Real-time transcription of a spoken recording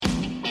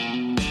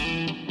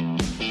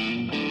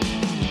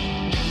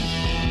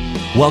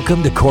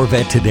Welcome to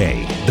Corvette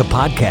Today, the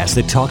podcast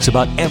that talks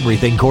about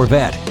everything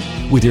Corvette,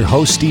 with your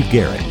host, Steve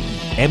Garrett,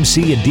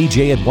 MC and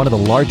DJ at one of the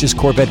largest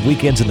Corvette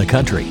weekends in the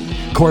country,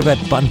 Corvette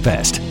Fun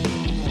Fest,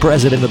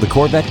 president of the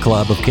Corvette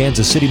Club of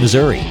Kansas City,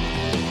 Missouri,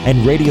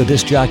 and radio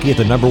disc jockey at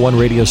the #1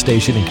 radio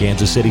station in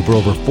Kansas City for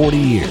over 40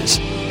 years.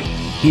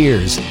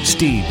 Here's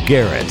Steve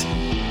Garrett.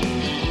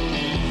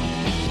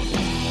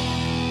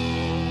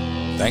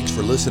 Thanks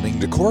for listening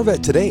to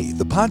Corvette Today,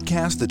 the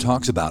podcast that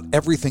talks about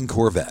everything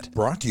Corvette.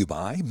 Brought to you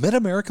by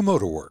Mid-America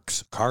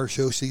Motorworks. Car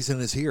show season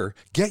is here.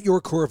 Get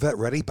your Corvette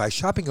ready by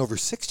shopping over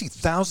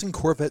 60,000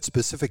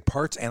 Corvette-specific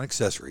parts and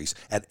accessories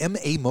at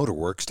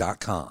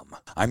mamotorworks.com.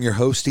 I'm your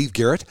host, Steve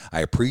Garrett.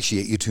 I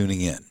appreciate you tuning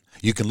in.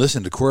 You can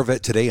listen to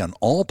Corvette Today on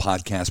all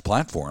podcast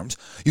platforms.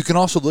 You can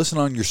also listen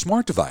on your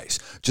smart device.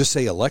 Just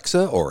say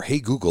Alexa or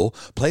Hey Google,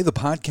 play the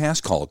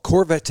podcast called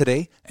Corvette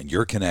Today, and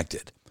you're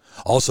connected.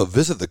 Also,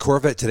 visit the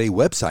Corvette Today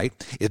website.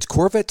 It's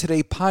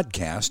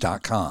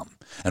CorvetteTodayPodcast.com.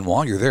 And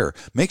while you're there,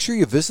 make sure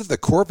you visit the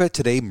Corvette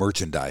Today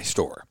merchandise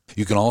store.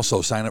 You can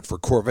also sign up for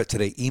Corvette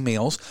Today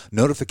emails,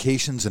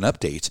 notifications, and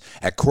updates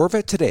at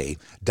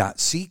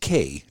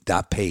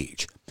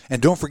CorvetteToday.ck.page.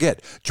 And don't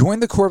forget,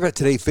 join the Corvette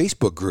Today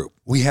Facebook group.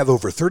 We have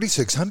over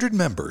 3,600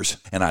 members,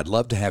 and I'd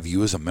love to have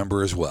you as a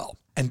member as well.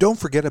 And don't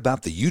forget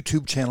about the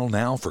YouTube channel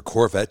now for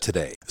Corvette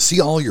Today. See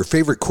all your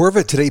favorite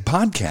Corvette Today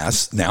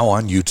podcasts now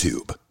on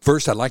YouTube.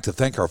 First, I'd like to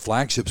thank our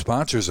flagship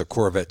sponsors of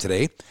Corvette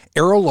Today,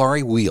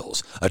 Aerolarri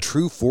Wheels, a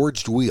true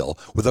forged wheel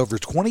with over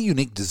 20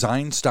 unique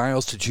design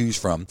styles to choose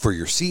from for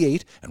your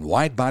C8 and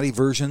wide-body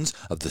versions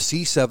of the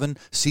C7,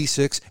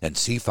 C6, and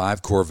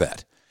C5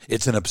 Corvette.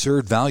 It's an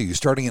absurd value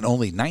starting at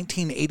only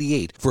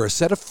 $19.88 for a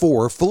set of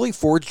 4 fully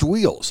forged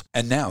wheels.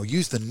 And now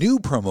use the new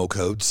promo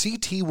code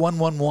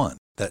CT111.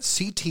 That's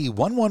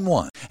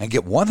CT111 and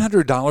get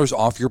 $100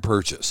 off your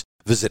purchase.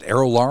 Visit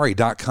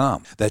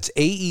Aerolarri.com. That's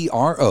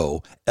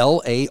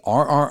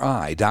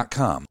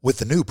AEROLARRI.com with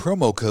the new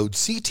promo code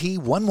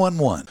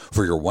CT111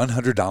 for your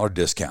 $100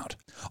 discount.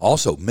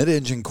 Also,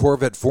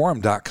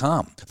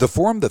 MidEngineCorvetteForum.com, the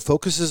forum that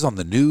focuses on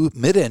the new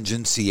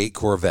mid-engine C8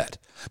 Corvette.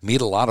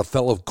 Meet a lot of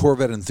fellow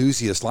Corvette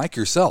enthusiasts like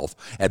yourself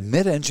at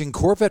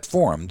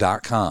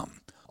MidEngineCorvetteForum.com.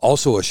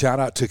 Also, a shout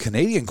out to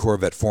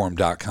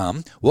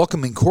CanadianCorvetteForum.com,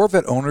 welcoming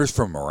Corvette owners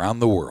from around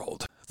the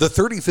world. The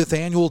 35th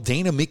annual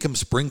Dana Meekum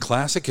Spring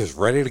Classic is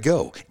ready to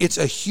go. It's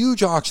a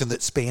huge auction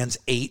that spans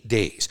 8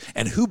 days.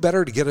 And who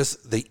better to get us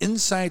the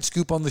inside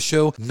scoop on the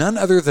show? None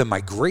other than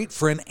my great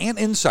friend and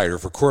insider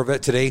for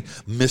Corvette Today,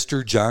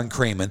 Mr. John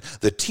Kraman,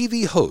 the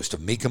TV host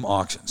of Meekum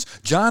Auctions.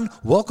 John,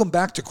 welcome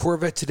back to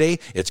Corvette Today.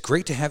 It's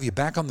great to have you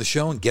back on the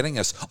show and getting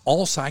us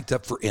all psyched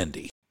up for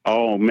Indy.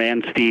 Oh,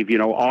 man, Steve,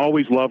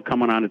 always love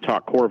coming on to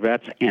talk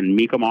Corvettes and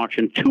Meekum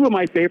Auction, two of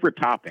my favorite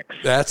topics.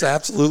 That's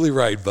absolutely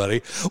right,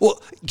 buddy.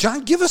 Well,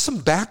 John, give us some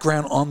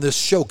background on this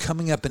show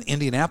coming up in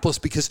Indianapolis,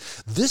 because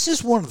this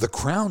is one of the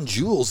crown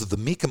jewels of the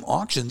Meekum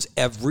Auctions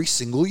every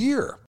single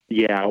year.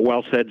 Yeah,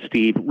 well said,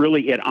 Steve.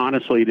 Really, it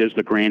is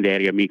the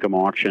granddaddy of Meekum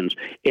Auctions.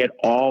 It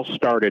all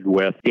started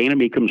with Dana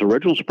Meekum's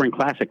original Spring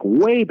Classic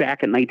way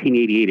back in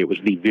 1988. It was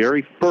the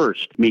very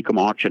first Meekum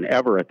auction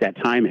ever at that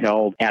time,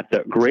 held at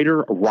the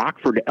Greater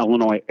Rockford,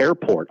 Illinois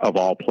airport, of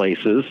all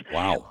places.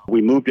 Wow.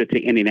 We moved it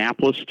to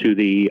Indianapolis to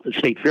the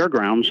State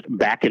Fairgrounds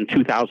back in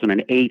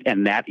 2008,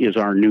 and that is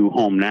our new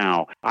home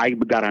now. I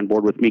got on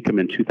board with Meekum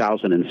in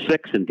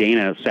 2006, and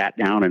Dana sat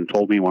down and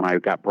told me when I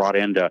got brought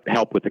in to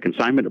help with the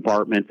consignment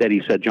department that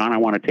he said, John, I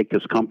want to take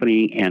this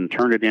company and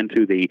turn it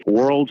into the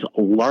world's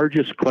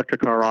largest collector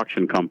car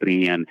auction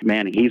company. And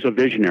man, he's a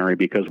visionary,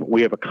 because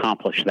we have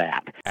accomplished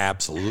that.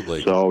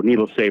 Absolutely. So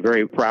needless to say,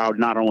 very proud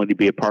not only to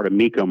be a part of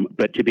Meekum,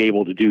 but to be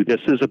able to do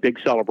this. Is a big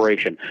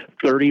celebration.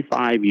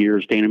 35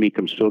 years, Dana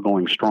Meekum still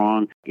going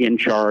strong, in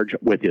charge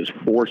with his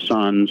 4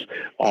 sons,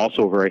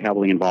 also very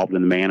heavily involved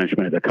in the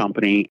management of the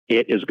company.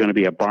 It is going to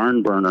be a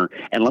barn burner.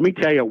 And let me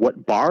tell you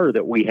what bar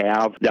that we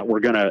have, that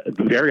we're going to,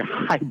 very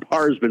high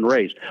bar has been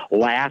raised.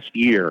 Last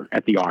year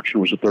at the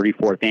auction was the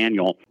 34th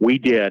annual. We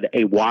did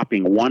a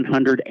whopping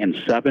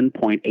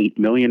 $107.8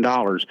 million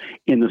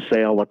in the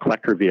sale of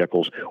collector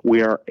vehicles.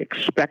 We are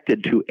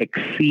expected to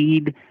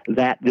exceed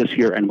that this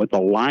year. And with the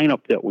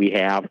lineup that we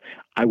have,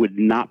 I would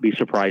not be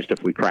surprised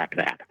if we crack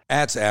that.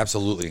 That's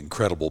absolutely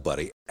incredible,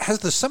 buddy. Has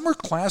the Summer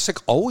Classic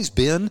always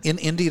been in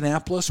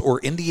Indianapolis or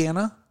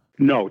Indiana?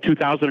 No,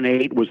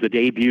 2008 was the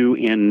debut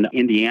in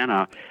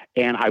Indiana,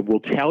 and I will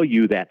tell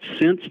you that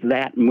since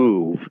that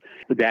move,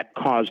 that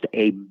caused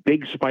a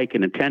big spike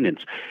in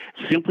attendance,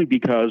 simply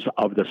because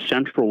of the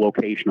central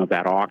location of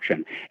that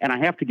auction. And I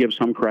have to give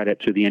some credit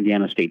to the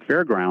Indiana State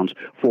Fairgrounds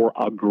for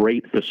a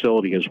great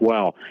facility as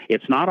well.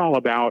 It's not all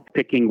about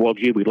picking, well,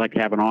 gee, we'd like to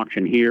have an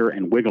auction here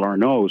and wiggle our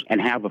nose,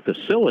 and have a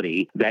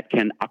facility that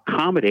can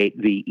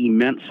accommodate the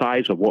immense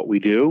size of what we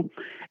do.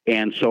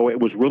 And so it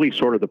was really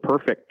sort of the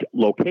perfect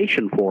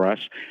location for us,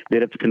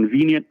 that it's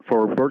convenient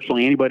for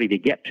virtually anybody to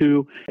get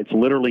to. It's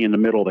literally in the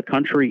middle of the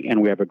country,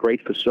 and we have a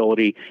great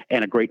facility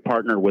and a great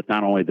partner with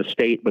not only the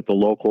state, but the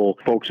local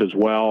folks as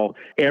well.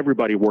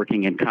 Everybody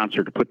working in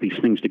concert to put these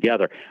things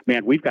together.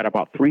 Man, we've got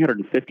about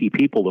 350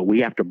 people that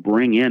we have to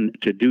bring in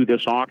to do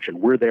this auction.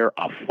 We're there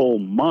a full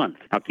month.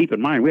 Now, keep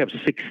in mind, we have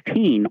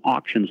 16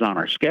 auctions on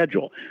our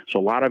schedule, so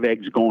a lot of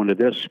eggs go into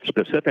this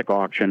specific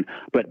auction,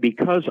 but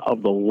because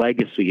of the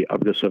legacy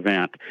of this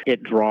event,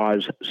 it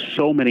draws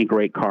so many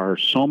great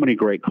cars, so many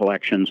great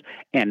collections,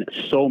 and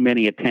so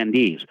many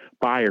attendees,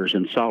 buyers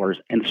and sellers,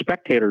 and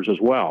spectators as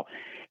well.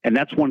 And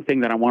that's one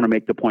thing that I want to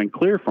make the point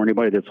clear for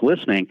anybody that's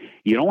listening.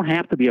 You don't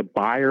have to be a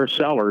buyer or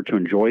seller to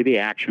enjoy the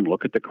action.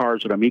 Look at the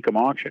cars at a Mecum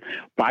auction.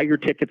 Buy your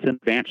tickets in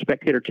advance.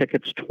 Spectator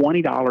tickets,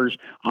 $20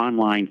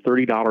 online,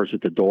 $30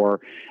 at the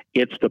door.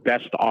 It's the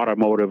best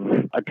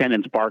automotive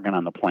attendance bargain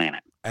on the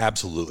planet.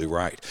 Absolutely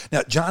right.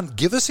 Now, John,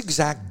 give us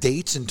exact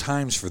dates and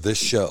times for this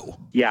show.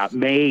 Yeah,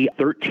 May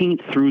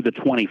 13th through the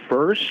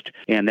 21st,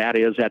 and that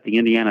is at the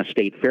Indiana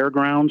State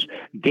Fairgrounds.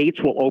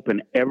 Gates will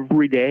open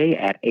every day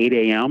at 8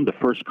 a.m. The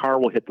first car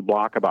will hit the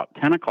block about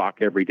 10 o'clock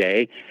every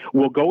day.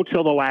 We'll go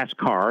till the last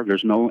car.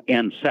 There's no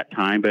end set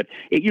time, but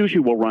it usually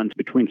will run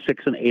between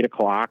 6 and 8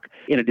 o'clock.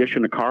 In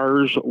addition to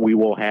cars, we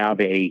will have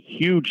a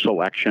huge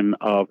selection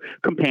of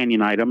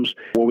companion items,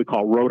 what we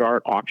call road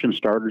art auction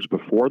starters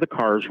before the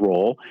cars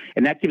roll,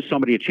 and that gives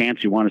somebody a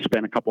chance. You want to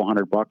spend a couple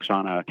 $100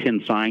 on a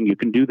tin sign, you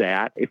can do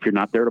that if you're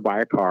not there to buy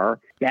a car.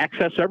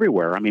 Access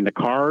everywhere. I mean, the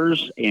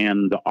cars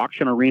and the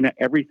auction arena,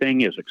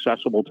 everything is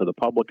accessible to the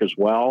public as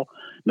well.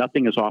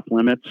 Nothing is off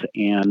limits,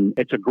 and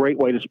it's a great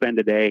way to spend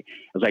a day.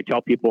 As I tell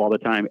people all the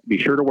time, be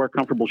sure to wear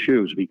comfortable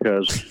shoes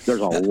because there's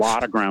a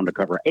lot of ground to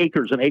cover.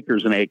 Acres and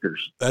acres and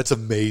acres. That's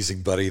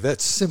amazing, buddy.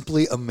 That's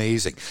simply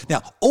amazing.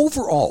 Now,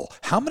 overall,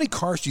 how many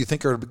cars do you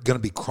think are going to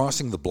be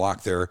crossing the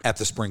block there at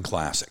the Spring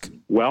Classic?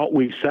 Well,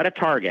 we've set a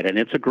target, and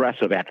it's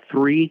aggressive, at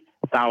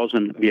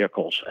 3,000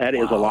 vehicles. That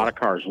is a lot of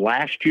cars.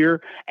 Last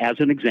year, as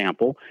an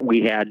example,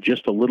 we had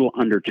just a little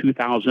under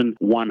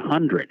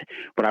 2,100.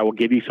 But I will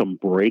give you some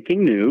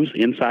breaking news,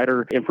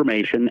 insider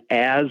information.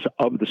 As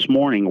of this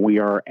morning, we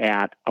are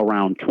at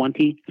around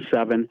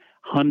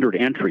 2,700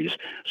 entries.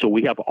 So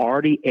we have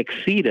already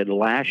exceeded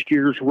last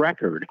year's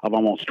record of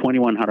almost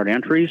 2,100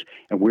 entries,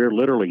 and we're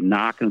literally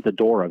knocking at the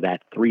door of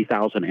that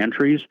 3,000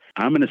 entries.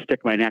 I'm going to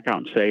stick my neck out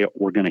and say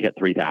we're going to hit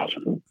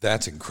 3,000.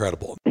 That's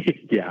incredible.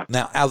 Yeah.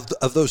 Now, out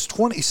of those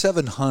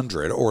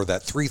 2,700 or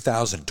that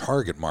 3,000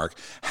 target mark,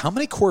 how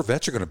many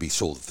Corvettes are going to be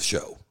sold at the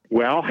show?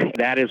 Well,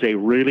 that is a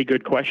really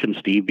good question,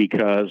 Steve,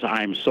 because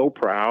I'm so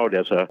proud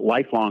as a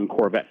lifelong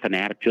Corvette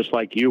fanatic, just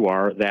like you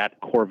are, that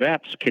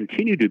Corvettes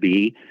continue to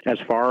be, as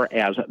far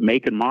as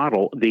make and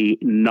model, the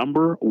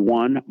number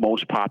one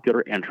most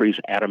popular entries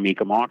at a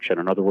Mecum auction.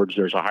 In other words,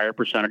 there's a higher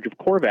percentage of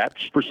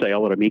Corvettes for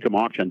sale at a Mecum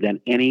auction than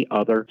any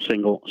other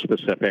single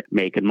specific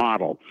make and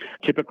model.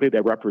 Typically,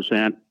 they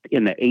represent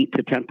in the 8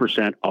 to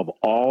 10% of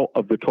all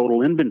of the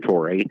total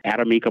inventory at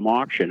a Mecum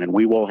auction, and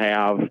we will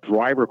have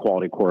driver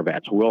quality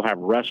Corvettes. We'll have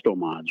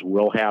mods.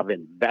 We'll have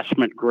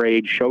investment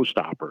grade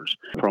showstoppers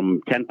from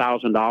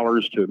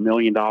 $10,000 to $1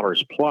 million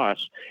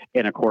plus.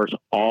 And of course,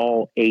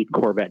 all 8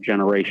 Corvette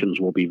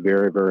generations will be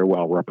very, very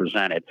well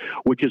represented,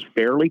 which is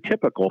fairly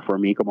typical for a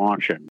Mecum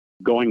auction.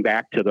 Going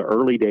back to the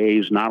early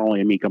days, not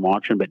only a Mecum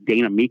auction, but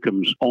Dana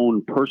Mecum's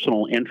own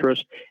personal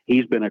interest.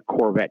 He's been a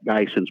Corvette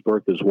guy since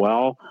birth as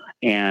well,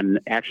 and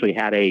actually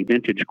had a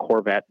vintage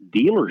Corvette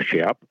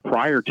dealership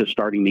prior to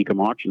starting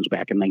Mecum auctions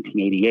back in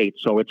 1988.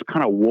 So it's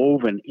kind of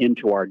woven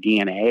into our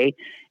DNA,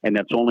 and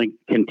that's only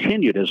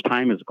continued as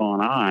time has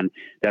gone on.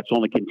 That's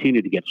only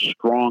continued to get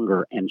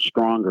stronger and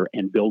stronger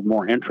and build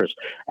more interest.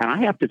 And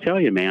I have to tell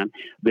you, man,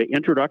 the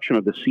introduction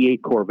of the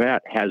C8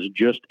 Corvette has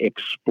just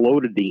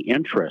exploded the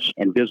interest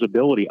and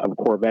visibility of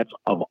Corvettes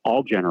of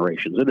all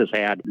generations. It has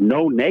had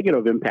no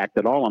negative impact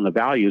at all on the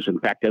values. In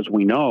fact, as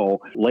we know,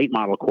 late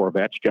model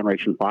Corvettes,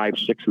 Generation 5,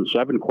 6, and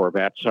 7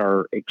 Corvettes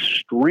are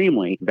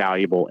extremely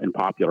valuable and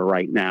popular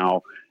right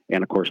now.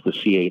 And, of course, the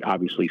C8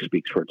 obviously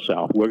speaks for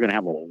itself. We're going to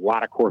have a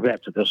lot of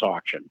Corvettes at this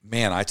auction.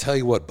 Man, I tell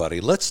you what,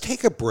 buddy, let's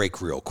take a break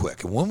real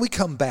quick. And when we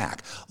come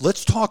back,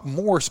 let's talk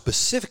more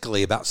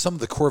specifically about some of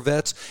the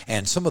Corvettes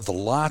and some of the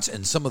lots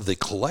and some of the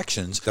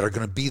collections that are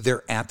going to be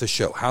there at the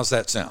show. How's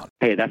that sound?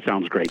 Hey, that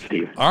sounds great,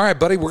 Steve. All right,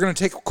 buddy, we're going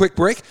to take a quick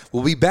break.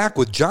 We'll be back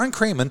with John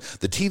Kraman,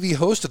 the TV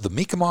host of the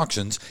Mecum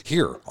Auctions,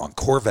 here on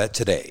Corvette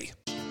Today.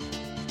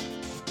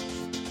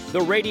 The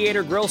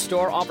Radiator Grill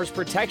Store offers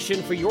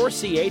protection for your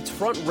C8's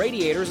front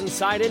radiators and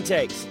side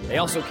intakes. They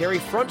also carry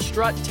front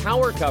strut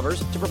tower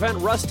covers to prevent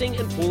rusting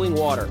and pooling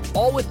water,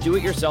 all with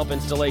do-it-yourself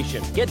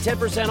installation. Get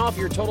 10% off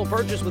your total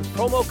purchase with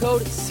promo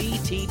code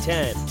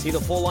CT10. See the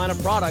full line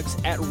of products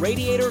at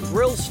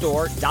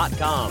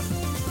radiatorgrillstore.com.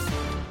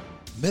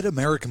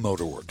 Mid-America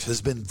Motorworks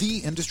has been the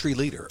industry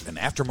leader and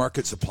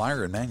aftermarket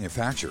supplier and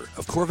manufacturer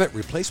of Corvette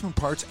replacement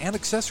parts and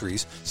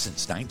accessories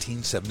since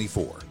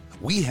 1974.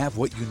 We have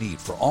what you need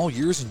for all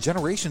years and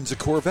generations of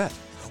Corvette.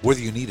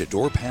 Whether you need a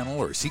door panel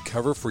or seat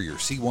cover for your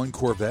C1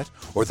 Corvette,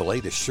 or the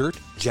latest shirt,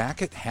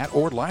 jacket, hat,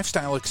 or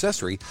lifestyle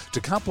accessory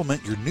to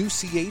complement your new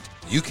C8,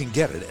 you can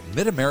get it at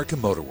Mid-America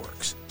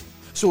Motorworks.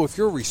 So if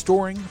you're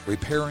restoring,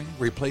 repairing,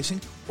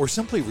 replacing, or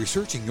simply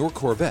researching your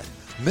Corvette,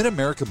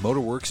 Mid-America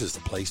Motorworks is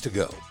the place to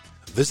go.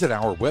 Visit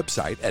our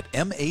website at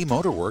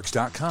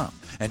mamotorworks.com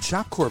and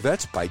shop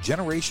Corvettes by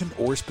generation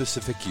or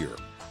specific year.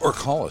 Or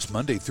call us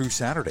Monday through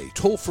Saturday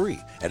toll-free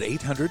at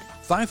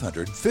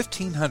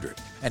 800-500-1500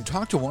 and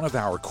talk to one of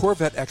our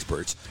Corvette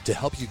experts to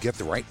help you get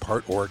the right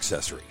part or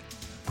accessory.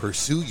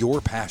 Pursue your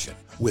passion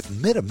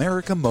with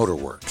Mid-America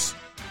Motorworks.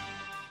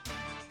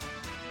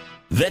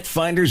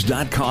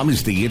 VetFinders.com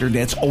is the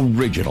Internet's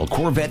original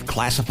Corvette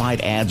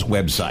classified ads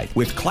website,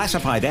 with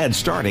classified ads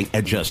starting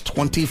at just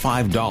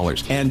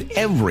 $25. And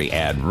every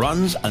ad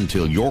runs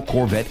until your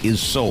Corvette is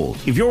sold.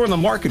 If you're in the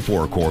market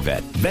for a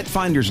Corvette,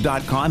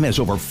 VetFinders.com has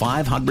over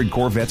 500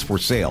 Corvettes for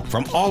sale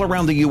from all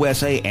around the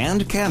USA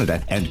and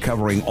Canada and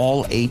covering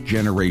all 8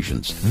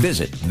 generations.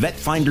 Visit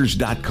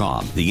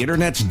VetFinders.com, the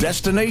Internet's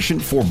destination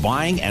for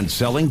buying and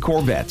selling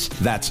Corvettes.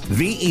 That's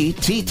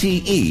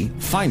VETTE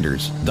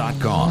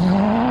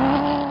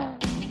Finders.com.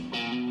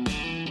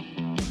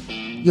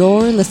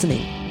 You're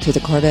listening to the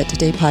Corvette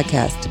Today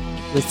podcast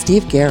with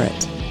Steve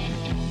Garrett.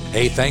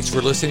 Hey, thanks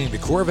for listening to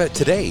Corvette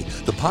Today,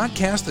 the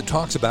podcast that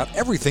talks about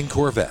everything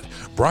Corvette.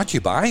 Brought to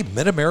you by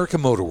Mid-America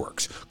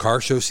Motorworks.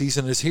 Car show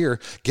season is here.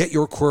 Get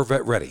your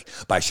Corvette ready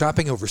by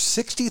shopping over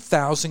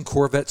 60,000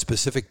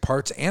 Corvette-specific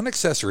parts and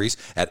accessories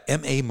at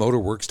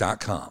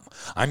mamotorworks.com.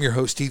 I'm your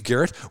host, Steve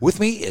Garrett. With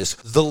me is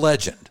the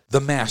legend,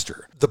 the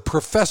master, the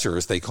professor,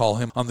 as they call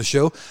him on the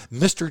show,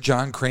 Mr.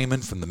 John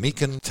Kraman from the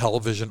Meekin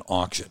Television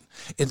Auction.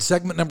 In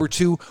segment number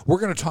 2, we're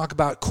going to talk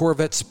about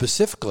Corvettes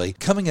specifically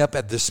coming up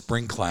at this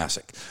Spring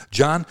Classic.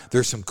 John,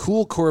 there's some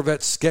cool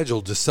Corvettes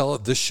scheduled to sell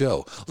at this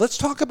show. Let's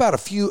talk about a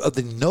few of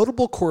the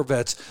notable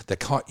Corvettes that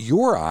caught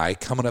your eye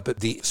coming up at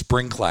the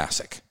Spring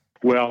Classic.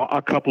 Well,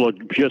 a couple of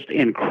just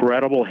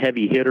incredible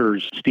heavy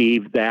hitters,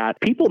 Steve,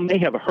 that people may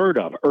have heard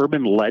of,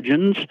 urban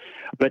legends,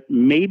 but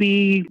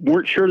maybe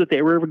weren't sure that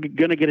they were ever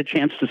going to get a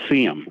chance to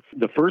see them.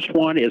 The first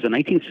one is a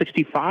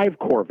 1965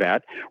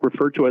 Corvette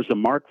referred to as the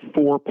Mark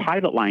IV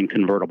Pilot Line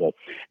convertible.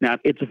 Now,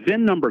 it's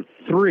VIN number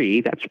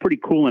 3. That's pretty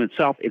cool in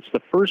itself. It's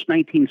the first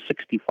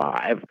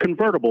 1965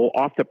 convertible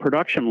off the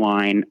production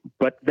line,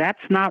 but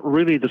that's not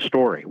really the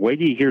story. Wait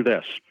till you hear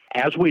this.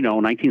 As we know,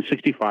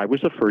 1965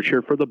 was the first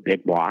year for the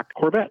big block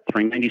Corvette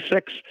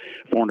 396,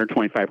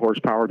 425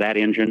 horsepower. That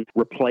engine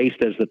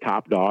replaced as the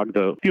top dog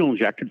the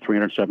fuel-injected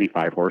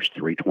 375 horse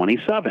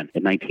 327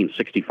 in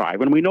 1965.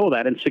 And we know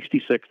that in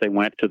 66 they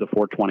went to the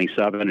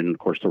 427, and of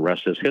course the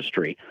rest is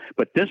history.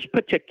 But this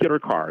particular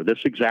car, this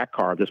exact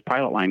car, this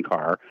Pilot Line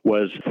car,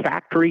 was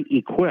factory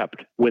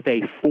equipped with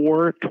a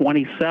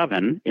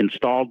 427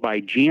 installed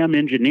by GM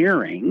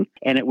Engineering,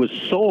 and it was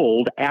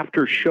sold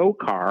after show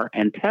car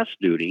and test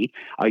duty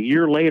a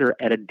year later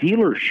at a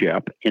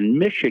dealership in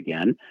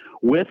Michigan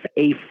with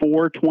a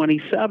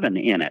 427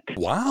 in it.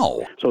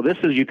 Wow. So this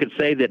is, you could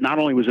say that not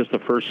only was this the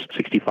first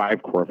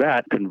 65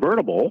 Corvette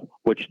convertible,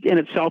 which in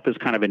itself is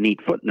kind of a neat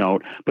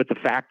footnote, but the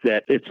fact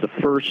that it's the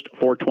first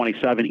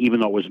 427, even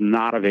though it was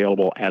not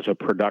available as a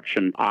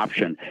production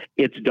option.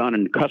 It's done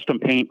in custom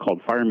paint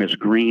called Fire Mist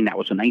Green. That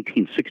was a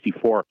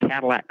 1964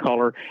 Cadillac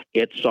color.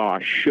 It saw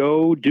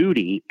show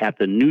duty at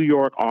the New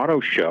York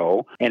Auto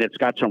Show, and it's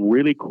got some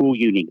really cool,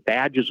 unique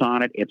badges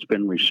on it. It's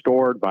been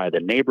restored by the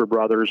Neighbor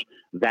Brothers.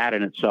 That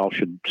in itself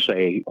should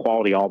say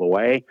quality all the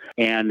way.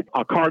 And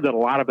a car that a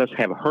lot of us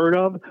have heard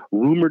of,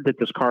 rumored that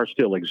this car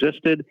still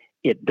existed.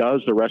 It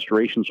does. The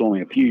restoration's only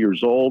a few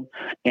years old,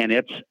 and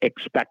it's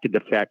expected to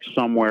fetch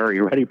somewhere, are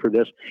you ready for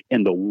this,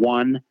 in the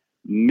 $1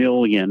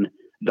 million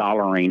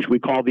range. We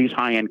call these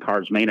high-end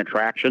cars main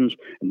attractions,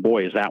 and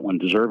boy, is that one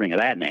deserving of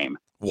that name.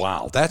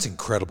 Wow, that's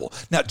incredible.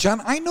 Now,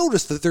 John, I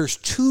noticed that there's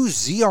 2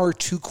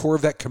 ZR2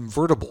 Corvette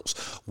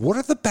convertibles. What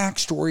are the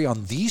backstory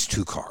on these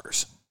 2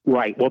 cars?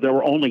 Right. Well, there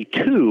were only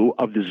 2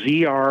 of the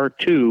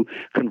ZR2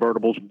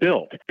 convertibles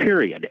built,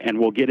 period. And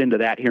we'll get into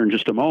that here in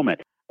just a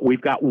moment.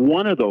 We've got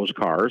one of those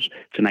cars.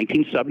 It's a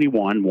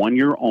 1971, 1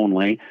 year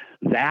only.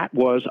 That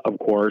was, of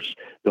course,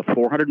 the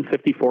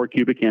 454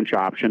 cubic inch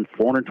option,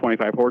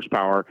 425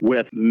 horsepower,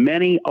 with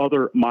many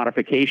other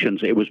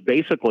modifications. It was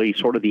basically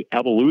sort of the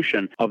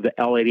evolution of the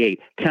L88.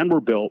 10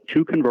 were built,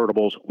 2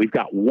 convertibles. We've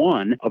got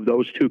one of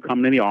those 2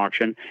 coming in the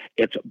auction.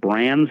 It's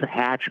Brands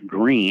Hatch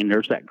Green.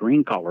 There's that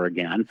green color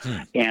again.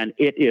 And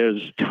it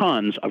is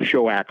tons of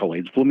show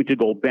accolades. Bloomington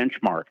Gold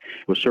Benchmark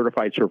was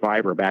Certified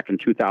Survivor back in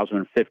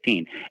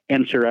 2015.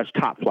 NCRS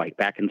Top Flight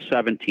back in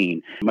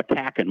 17.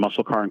 McCacken,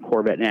 Muscle Car and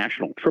Corvette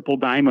National. Triple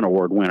Triple Diamond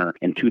Award winner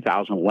in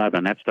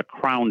 2011. That's the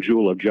crown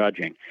jewel of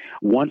judging.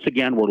 Once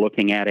again, we're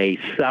looking at a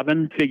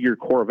 7-figure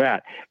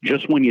Corvette.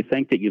 Just when you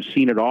think that you've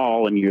seen it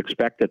all and you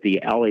expect that the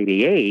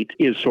L88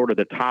 is sort of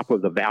the top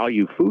of the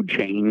value food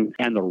chain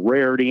and the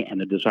rarity and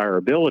the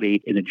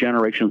desirability in the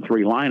Generation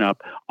 3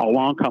 lineup,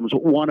 along comes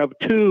one of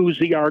 2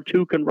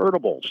 ZR2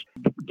 convertibles.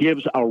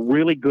 Gives a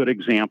really good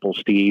example,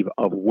 Steve,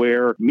 of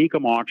where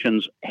Mecum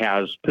Auctions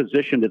has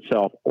positioned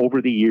itself over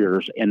the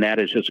years, and that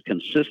is just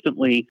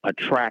consistently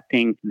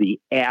attracting the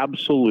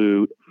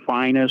absolute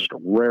finest,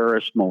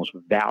 rarest, most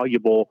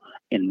valuable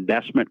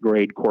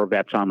investment-grade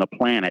Corvettes on the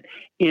planet,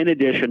 in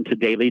addition to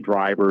daily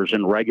drivers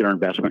and regular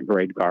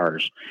investment-grade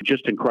cars.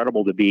 Just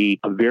incredible to be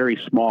a very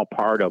small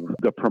part of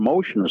the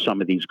promotion of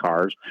some of these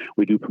cars.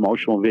 We do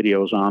promotional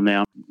videos on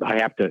them. I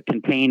have to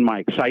contain my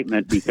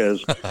excitement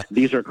because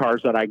these are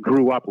cars that I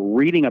grew up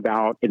reading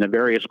about in the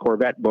various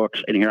Corvette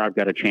books, and here I've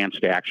got a chance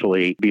to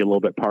actually be a little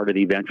bit part of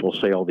the eventual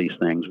sale of these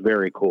things.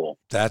 Very cool.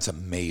 That's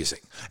amazing.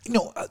 You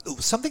know,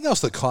 something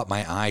else that caught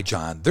my eye,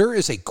 John, there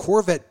is a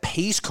Corvette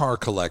pace car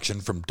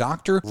collection from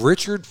Dr.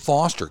 Richard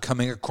Foster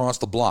coming across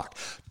the block.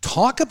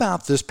 Talk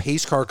about this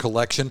pace car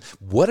collection,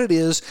 what it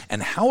is,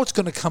 and how it's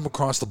going to come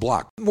across the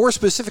block. More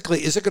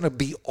specifically, is it going to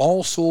be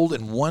all sold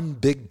in one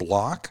big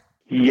block?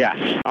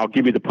 Yes, I'll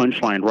give you the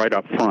punchline right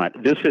up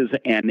front. This is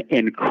an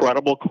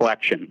incredible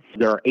collection.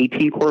 There are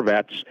 18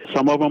 Corvettes.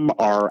 Some of them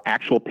are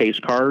actual pace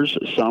cars.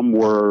 Some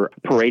were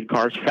parade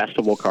cars,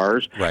 festival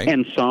cars. Right.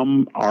 And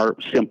some are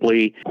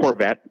simply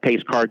Corvette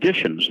pace car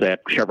editions that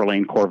Chevrolet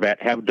and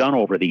Corvette have done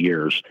over the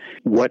years.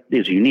 What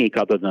is unique,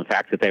 other than the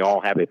fact that they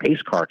all have a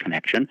pace car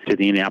connection to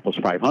the Indianapolis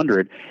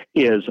 500,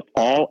 is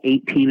all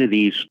 18 of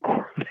these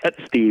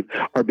Corvettes, Steve,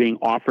 are being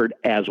offered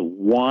as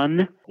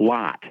one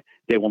lot.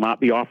 They will not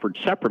be offered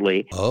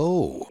separately.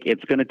 Oh.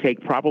 It's going to take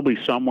probably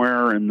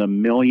somewhere in the $1.5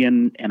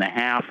 million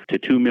to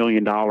 $2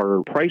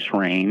 million price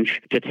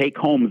range to take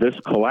home this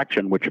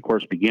collection, which of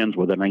course begins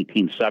with a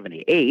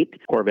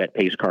 1978 Corvette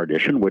Pace Car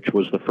Edition, which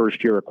was the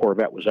first year a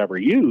Corvette was ever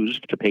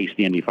used to pace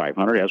the Indy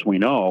 500, as we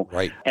know.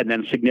 Right. And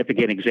then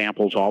significant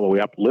examples all the way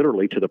up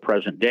literally to the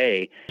present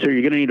day. So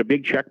you're going to need a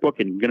big checkbook,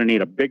 and you're going to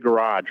need a big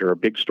garage or a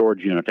big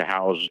storage unit to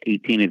house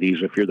 18 of these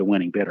if you're the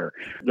winning bidder.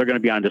 They're going to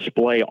be on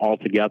display all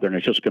together, and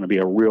it's just going to be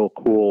a real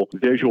cool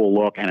visual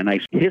look and a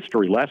nice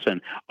history lesson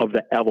of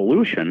the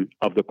evolution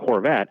of the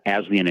Corvette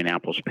as the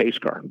Indianapolis pace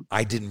car.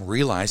 I didn't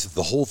realize that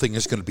the whole thing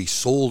is going to be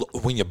sold.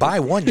 When you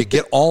buy one, you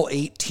get all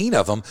 18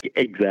 of them.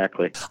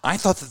 Exactly. I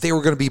thought that they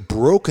were going to be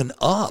broken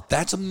up.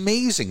 That's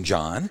amazing,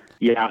 John.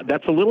 Yeah,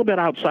 that's a little bit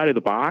outside of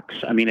the box.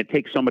 I mean, it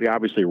takes somebody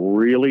obviously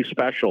really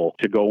special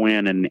to go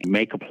in and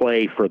make a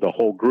play for the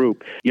whole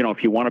group. You know,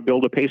 if you want to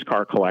build a pace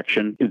car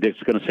collection,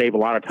 it's going to save a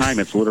lot of time.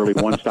 It's literally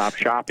one-stop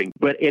shopping.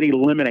 But it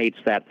eliminates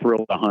that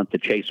thrill of the hunt, the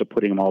chase of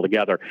putting them all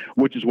together,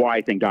 which is why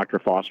I think Dr.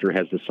 Foster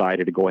has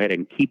decided to go ahead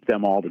and keep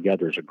them all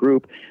together as a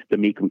group. The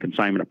Mecum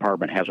Consignment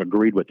Department has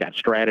agreed with that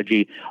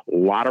strategy. A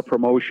lot of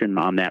promotion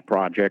on that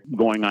project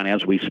going on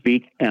as we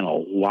speak, and a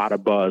lot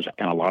of buzz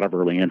and a lot of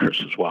early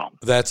interest as well.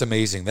 That's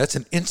amazing. That's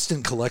an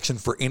instant collection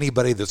for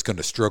anybody that's going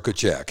to stroke a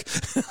check.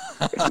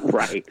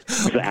 Right,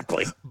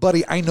 exactly.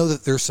 Buddy, I know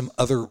that there's some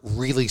other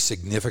really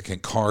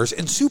significant cars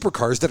and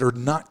supercars that are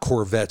not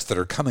Corvettes that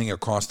are coming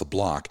across the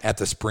block at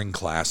the Spring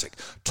Classic.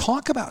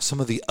 Talk about some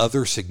of the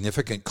other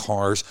significant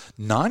cars,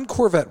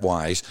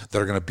 non-Corvette-wise,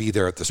 that are going to be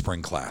there at the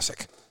Spring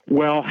Classic.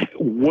 Well,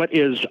 what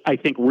is, I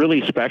think,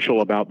 really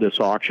special about this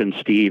auction,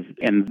 Steve,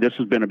 and this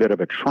has been a bit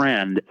of a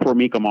trend for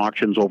Mecum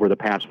Auctions over the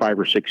past 5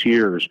 or 6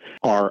 years,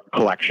 are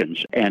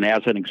collections. And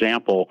as an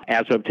example,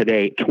 as of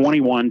today,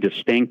 21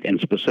 distinct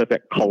and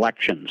specific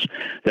collections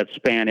that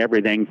span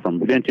everything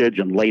from vintage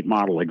and late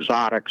model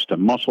exotics to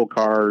muscle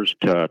cars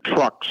to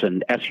trucks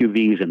and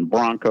SUVs and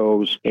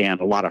Broncos and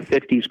a lot of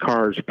 50s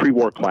cars,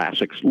 pre-war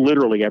classics,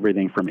 literally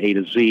everything from A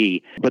to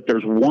Z. But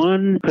there's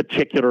one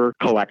particular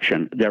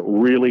collection that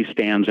really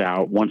stands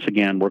out. Once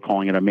again, we're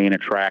calling it a main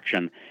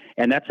attraction.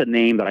 And that's a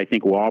name that I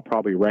think we'll all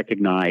probably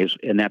recognize,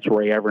 and that's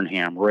Ray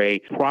Evernham. Ray,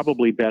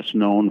 probably best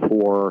known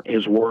for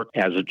his work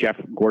as Jeff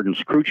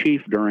Gordon's crew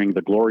chief during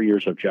the glory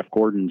years of Jeff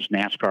Gordon's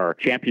NASCAR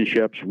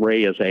championships.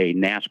 Ray is a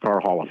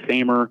NASCAR Hall of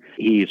Famer.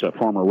 He's a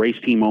former race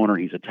team owner.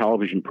 He's a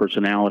television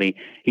personality.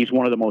 He's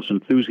one of the most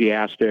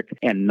enthusiastic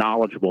and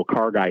knowledgeable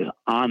car guys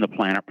on the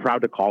planet.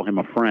 Proud to call him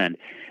a friend.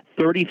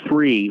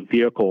 33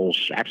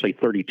 vehicles, actually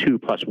 32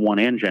 plus one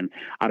engine,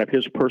 out of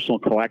his personal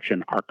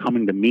collection are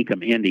coming to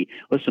Mecum Indy.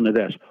 Listen to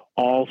this.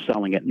 All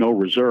selling at no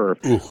reserve.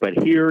 Ooh.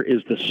 But here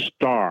is the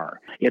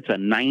star. It's a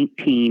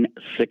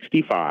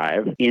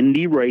 1965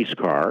 Indy race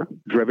car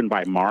driven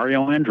by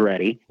Mario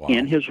Andretti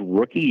in his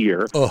rookie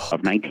year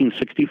of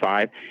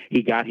 1965.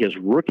 He got his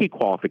rookie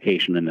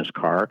qualification in this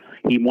car.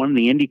 He won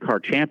the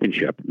IndyCar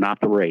championship,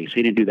 not the race.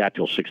 He didn't do that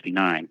till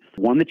 69.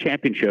 Won the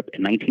championship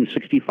in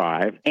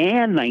 1965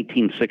 and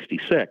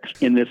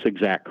 1966 in this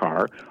exact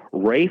car.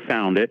 Ray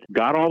found it,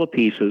 got all the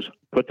pieces,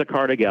 put the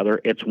car together.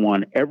 It's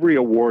won every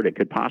award it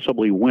could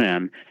possibly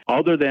win.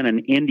 Other than an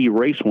Indy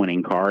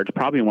race-winning car, it's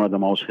probably one of the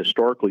most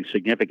historically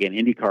significant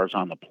Indy cars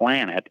on the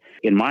planet.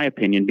 In my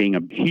opinion, being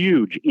a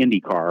huge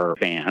IndyCar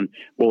fan,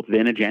 both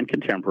vintage and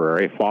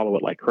contemporary, I follow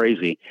it like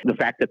crazy. The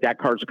fact that that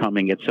car's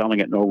coming, it's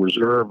selling at no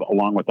reserve,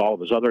 along with all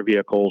of his other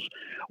vehicles.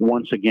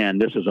 Once again,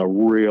 this is a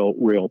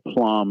real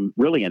plum,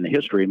 really, in the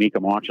history of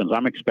Mecum auctions.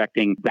 I'm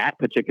expecting that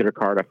particular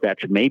car to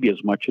fetch maybe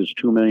as much as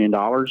 $2 million,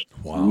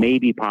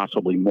 maybe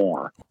possibly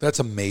more. That's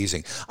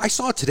amazing. I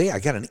saw today, I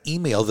got an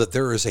email that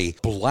there is a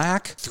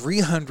black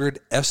 300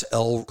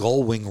 SL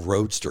Gullwing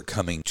Roadster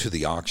coming to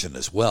the auction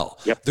as well.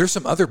 Yep. There's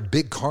some other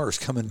big cars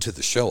coming to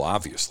the show,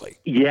 obviously.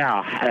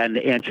 Yeah, and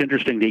it's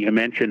interesting that you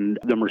mentioned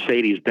the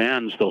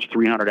Mercedes-Benz, those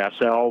 300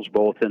 SLs,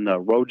 both in the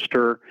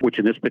Roadster, which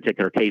in this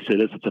particular case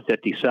it's a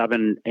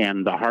 57,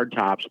 and the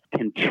hardtops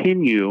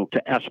continue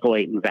to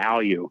escalate in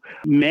value.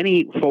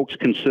 Many folks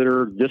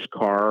consider this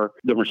car,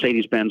 the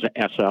Mercedes-Benz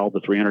SL,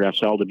 the 300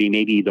 SL, to be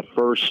maybe the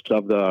first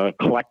of the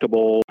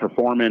collectible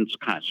performance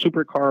kind of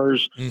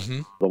supercars.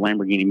 Mm-hmm. The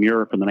Lamborghini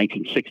Miura from the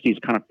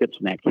 1960s kind of fits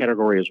in that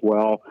category as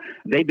well.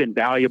 They've been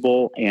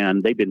valuable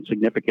and they've been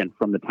significant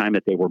from the time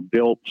that they were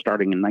built,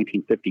 starting in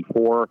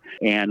 1954.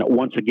 And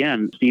once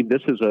again, Steve,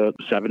 this is a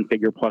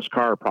seven-figure plus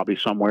car, probably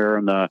somewhere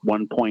in the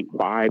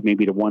 1.5,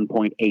 maybe to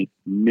 $1.8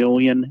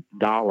 million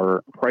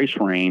price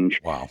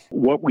range. Wow.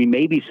 What we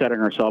may be setting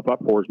ourselves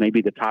up for is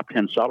maybe the top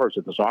 10 sellers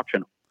at this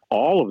auction,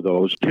 all of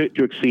those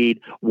to exceed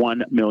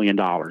 $1 million.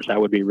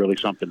 That would be really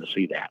something to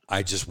see that.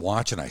 I just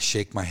watch and I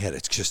shake my head.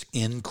 It's just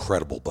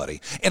incredible,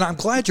 buddy. And I'm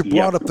glad you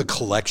brought up the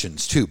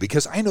collections, too,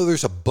 because I know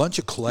there's a bunch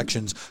of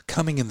collections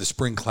coming in the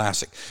Spring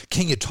Classic.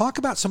 Can you talk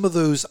about some of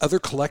those other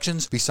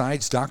collections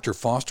besides Dr.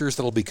 Foster's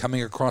that'll be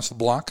coming across the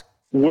block?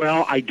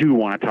 Well, I do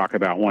want to talk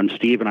about one,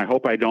 Steve, and I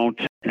hope I don't,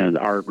 and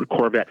our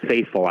Corvette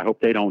faithful, I hope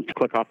they don't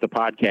click off the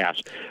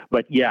podcast.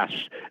 But yes,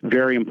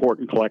 very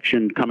important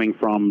collection coming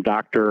from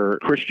Dr.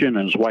 Christian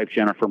and his wife,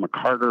 Jennifer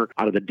McCarter,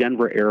 out of the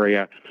Denver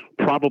area.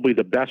 Probably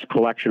the best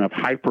collection of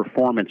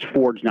high-performance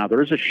Fords. Now,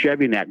 there is a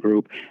Chevy in that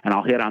group, and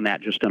I'll hit on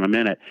that just in a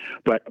minute,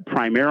 but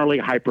primarily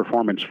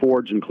high-performance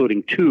Fords,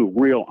 including two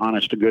real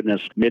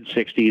honest-to-goodness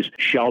mid-60s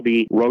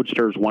Shelby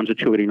Roadsters. One's a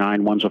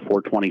 289, one's a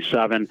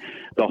 427.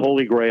 The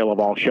holy grail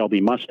of all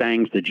Shelby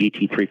Mustangs, the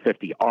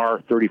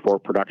GT350R, 34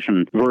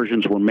 production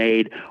versions were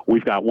made.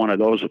 We've got one of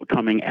those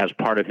coming as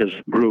part of his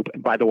group.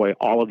 By the way,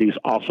 all of these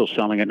also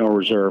selling at no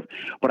reserve.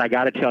 But I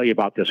got to tell you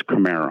about this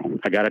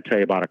Camaro. I got to tell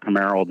you about a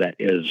Camaro that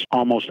is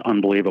almost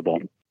unbelievable.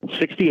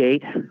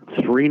 68,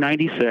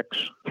 396,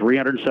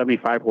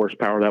 375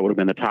 horsepower. That would have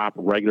been the top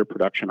regular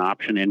production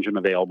option engine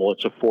available.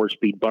 It's a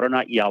 4-speed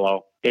butternut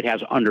yellow. It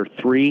has under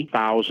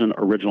 3,000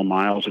 original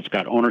miles. It's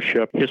got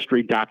ownership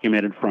history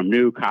documented from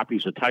new,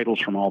 copies of titles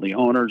from all the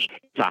owners.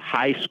 It's a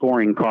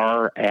high-scoring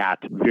car at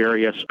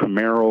various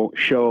Camaro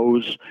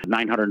shows,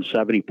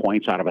 970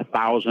 points out of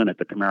 1,000 at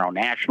the Camaro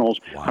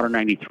Nationals,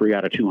 193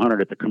 out of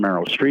 200 at the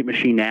Camaro Street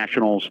Machine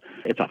Nationals.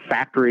 It's a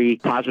factory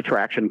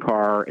Positraction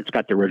car. It's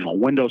got the original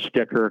window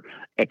sticker,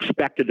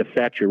 expected to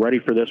fetch, you ready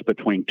for this,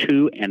 between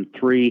 $200,000 and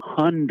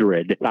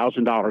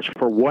 $300,000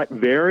 for what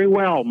very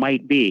well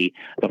might be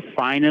the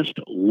finest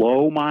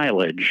low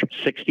mileage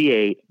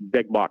 68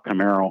 big block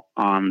Camaro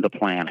on the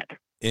planet.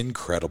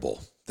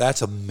 Incredible.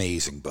 That's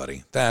amazing,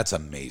 buddy. That's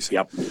amazing.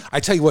 Yep. I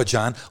tell you what,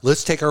 John,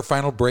 let's take our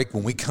final break.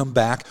 When we come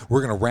back,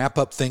 we're going to wrap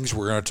up things.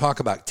 We're going to talk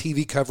about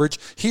TV coverage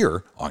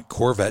here on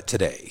Corvette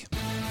Today.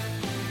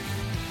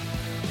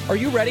 Are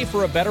you ready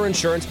for a better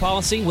insurance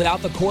policy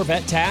without the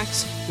Corvette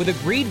tax? With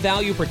Agreed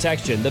Value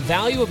Protection, the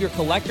value of your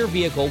collector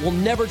vehicle will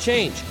never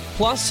change.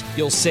 Plus,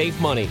 you'll save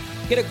money.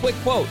 Get a quick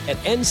quote at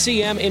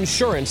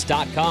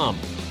ncminsurance.com.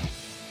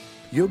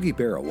 Yogi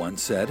Berra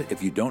once said,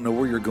 if you don't know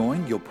where you're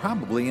going, you'll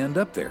probably end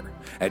up there.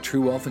 At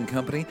True Wealth &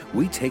 Company,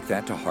 we take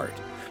that to heart.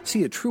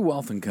 See, at True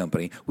Wealth &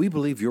 Company, we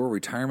believe your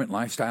retirement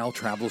lifestyle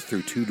travels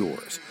through two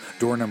doors.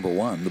 Door number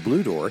one, the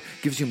blue door,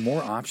 gives you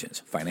more options,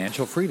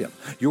 financial freedom.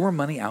 Your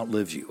money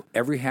outlives you.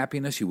 Every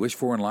happiness you wish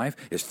for in life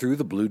is through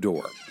the blue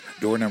door.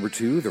 Door number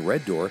two, the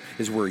red door,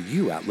 is where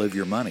you outlive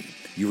your money.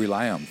 You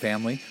rely on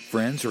family,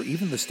 friends, or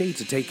even the state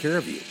to take care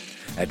of you.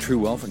 At True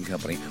Wealth &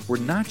 Company, we're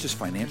not just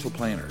financial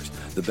planners.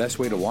 The best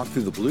way to walk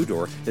through the blue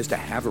door is to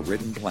have a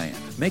written plan.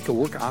 Make a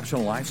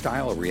work-optional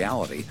lifestyle a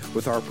reality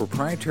with our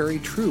proprietary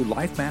True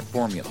Life Map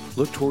formula.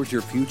 Look towards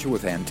your future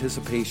with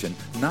anticipation,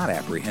 not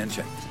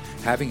apprehension.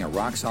 Having a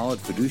rock-solid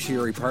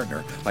fiduciary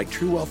partner like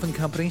True Wealth &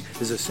 Company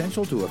is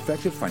essential to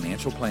effective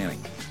financial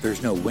planning.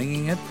 There's no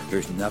winging it.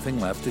 There's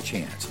nothing left to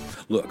chance.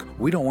 Look,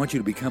 we don't want you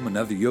to become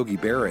another Yogi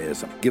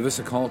Berra-ism. Give us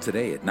a call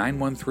today at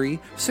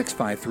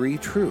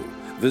 913-653-TRUE.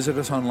 Visit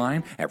us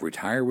online at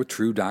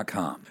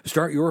retirewithtrue.com.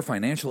 Start your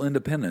financial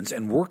independence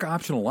and work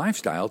optional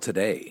lifestyle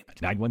today.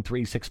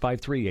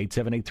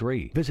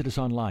 913-653-8783. Visit us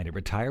online at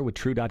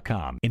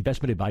retirewithtrue.com.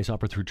 Investment advice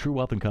offered through True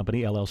Wealth and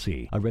Company,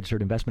 LLC, a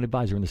registered investment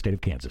advisor in the state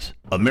of Kansas.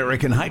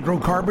 American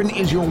Hydrocarbon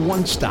is your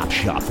one-stop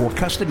shop for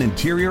custom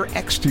interior,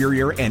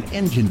 exterior, and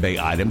engine bay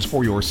items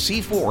for your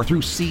C4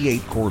 through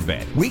C8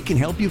 Corvette. We can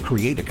help you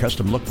create a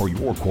custom look for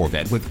your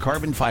Corvette with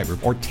carbon fiber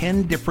or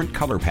 10 different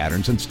color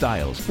patterns and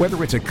styles.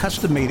 Whether it's a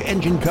custom-made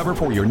engine cover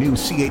for your new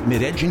C8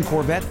 mid-engine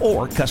Corvette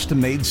or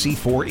custom-made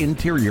C4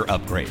 interior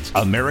upgrades,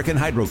 American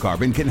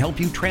Hydrocarbon can help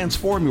you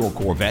transform your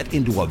Corvette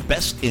into a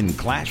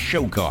best-in-class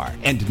show car.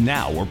 And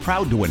now we're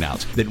proud to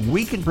announce that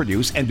we can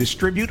produce and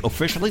distribute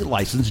officially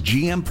licensed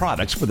GM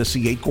products for the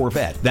C8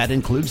 Corvette. That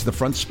includes the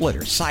front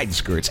splitter, side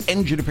skirts,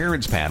 engine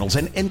appearance panels,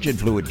 and engine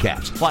fluid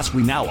caps. Plus,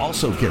 we now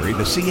also carry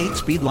the C8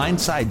 Speedline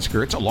side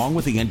skirts along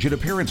with the engine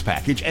appearance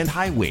package and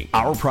high wing.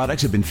 Our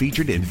products have been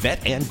featured in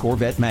Vet and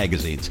Corvette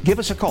magazines. Give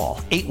us a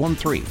call,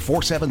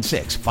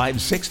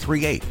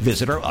 813-476-5638.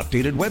 Visit our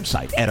updated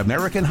website at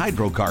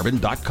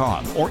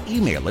AmericanHydrocarbon.com or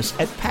email us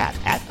at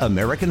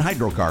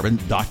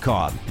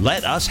pat@AmericanHydrocarbon.com.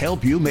 Let us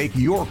help you make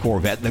your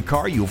Corvette the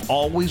car you've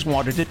always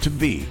wanted it to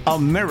be.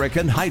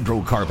 American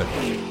Hydrocarbon.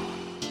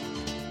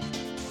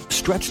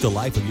 Stretch the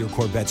life of your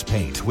Corvette's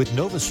paint with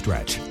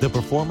NovaStretch, the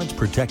performance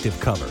protective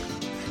cover.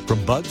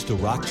 From bugs to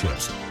rock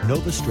chips,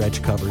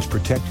 NovaStretch covers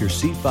protect your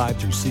C5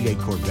 through C8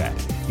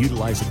 Corvette,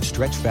 utilizing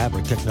stretch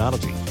fabric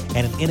technology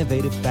and an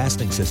innovative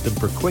fastening system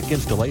for quick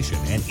installation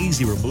and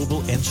easy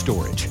removal and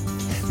storage.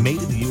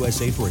 Made in the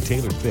USA for a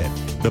tailored fit,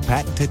 the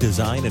patented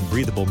design and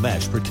breathable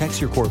mesh protects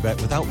your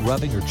Corvette without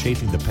rubbing or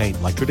chafing the paint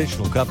like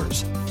traditional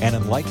covers. And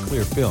unlike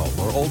clear film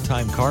or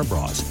old-time car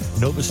bras,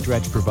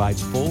 NovaStretch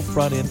provides full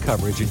front-end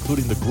coverage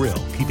including the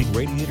grille, keeping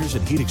radiators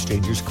and heat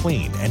exchangers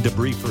clean and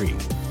debris-free.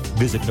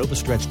 Visit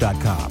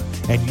NovaStretch.com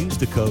and use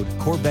the code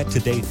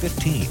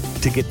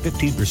CorvetteToday15 to get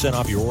 15%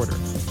 off your order.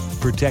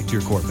 Protect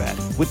your Corvette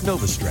with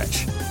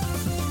NovaStretch.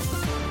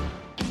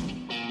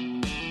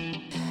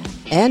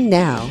 And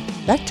now,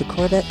 back to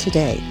Corvette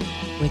Today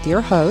with your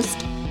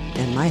host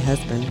and my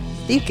husband,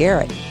 Steve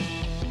Garrett.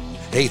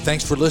 Hey,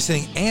 thanks for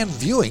listening and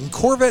viewing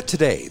Corvette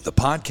Today, the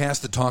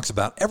podcast that talks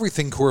about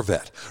everything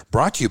Corvette.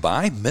 Brought to you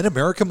by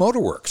Mid-America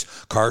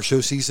Motorworks. Car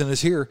show season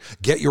is here.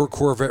 Get your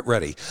Corvette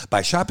ready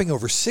by shopping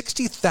over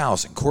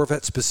 60,000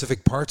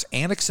 Corvette-specific parts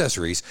and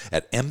accessories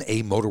at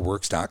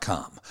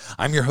mamotorworks.com.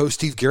 I'm your host,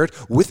 Steve Garrett.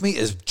 With me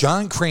is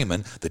John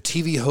Kraman, the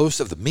TV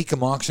host of the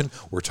Mecum Auction.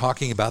 We're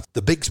talking about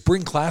the big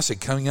Spring Classic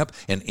coming up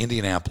in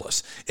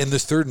Indianapolis. In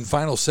this third and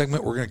final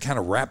segment, we're going to kind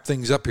of wrap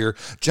things up here.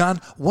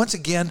 John, once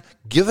again,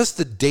 give us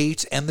the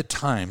dates and the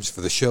times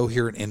for the show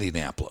here in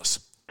Indianapolis.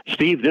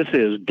 Steve, this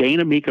is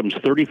Dana Mecum's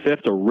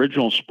 35th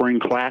Original Spring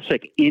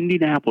Classic,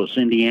 Indianapolis,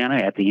 Indiana,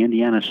 at the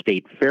Indiana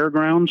State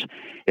Fairgrounds.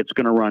 It's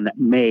going to run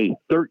May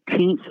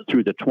 13th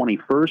through the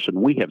 21st,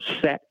 and we have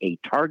set a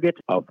target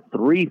of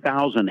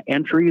 3,000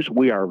 entries.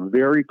 We are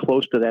very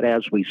close to that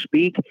as we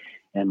speak.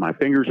 And my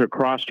fingers are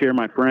crossed here,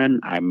 my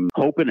friend. I'm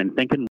hoping and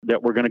thinking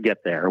that we're going to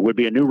get there. It would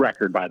be a new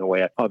record, by the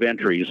way, of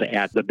entries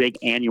at the big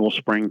annual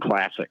Spring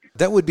Classic.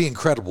 That would be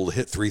incredible to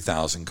hit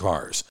 3,000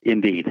 cars.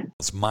 Indeed.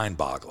 It's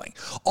mind-boggling.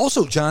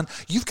 Also, John,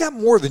 you've got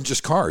more than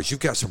just cars. You've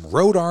got some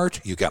road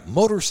art. You've got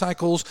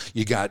motorcycles.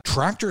 You got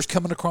tractors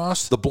coming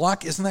across the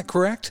block. Isn't that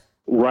correct?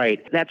 Right.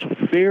 That's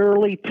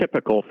fairly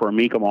typical for a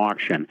Mecum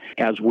auction.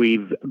 As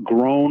we've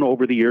grown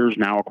over the years,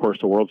 now, of course,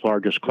 the world's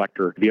largest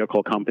collector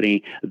vehicle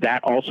company,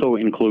 that also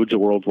includes the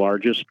world's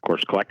largest, of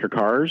course, collector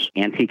cars,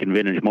 antique and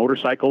vintage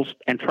motorcycles,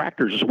 and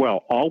tractors as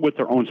well, all with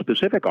their own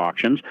specific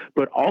auctions,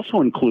 but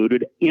also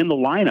included in the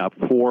lineup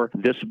for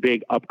this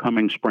big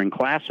upcoming Spring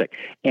Classic.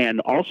 And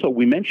also,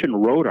 we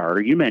mentioned road art,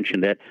 or you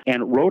mentioned it,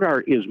 and road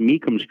art is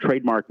Mecum's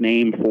trademark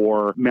name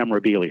for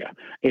memorabilia.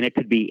 And it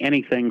could be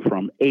anything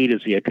from A to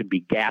Z. It could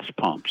be gas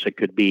pumps. It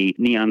could be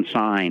neon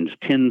signs,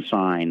 tin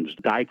signs,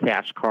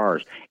 die-cast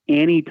cars,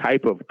 any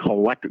type of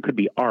collector. It could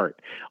be art,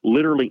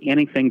 literally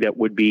anything that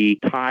would be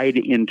tied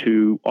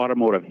into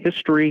automotive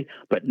history,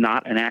 but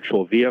not an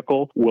actual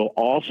vehicle, will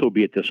also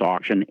be at this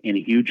auction in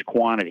huge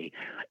quantity.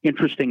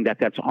 Interesting that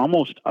that's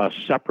almost a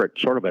separate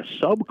sort of a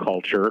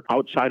subculture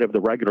outside of the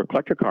regular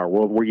collector car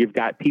world, where you've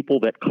got people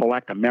that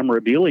collect a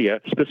memorabilia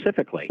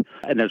specifically.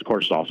 And there's, of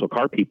course, also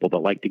car people that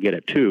like to get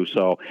it too.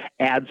 So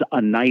adds a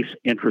nice,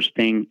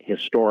 interesting,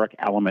 historic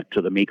element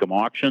to the Mecum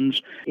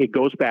auctions. It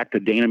goes back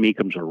to Dana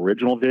Mecum's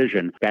original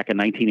vision back in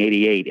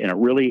 1988, and it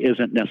really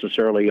isn't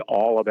necessarily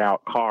all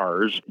about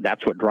cars.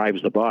 That's what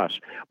drives the bus.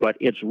 But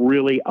it's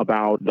really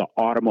about the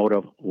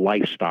automotive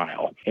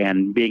lifestyle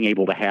and being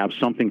able to have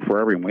something for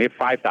everyone. We have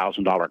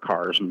 $5,000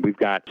 cars, and we've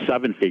got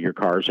seven-figure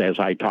cars, as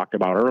I talked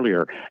about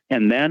earlier.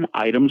 And then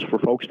items for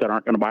folks that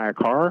aren't going to buy a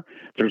car,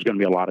 there's going to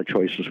be a lot of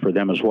choices for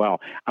them as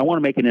well. I want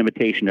to make an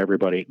invitation to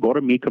everybody. Go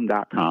to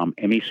Mecum.com,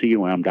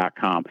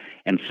 MECUM.com,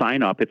 and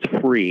sign up up.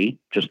 It's free.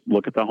 Just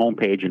look at the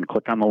homepage and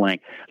click on the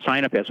link.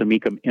 Sign up as a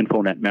Mecum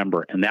InfoNet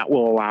member, and that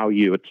will allow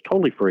you, it's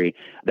totally free,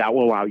 that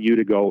will allow you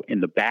to go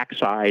in the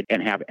backside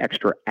and have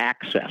extra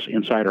access,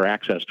 insider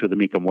access to the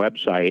Mecum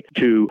website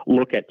to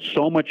look at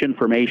so much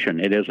information.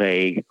 It is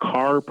a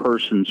car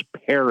person's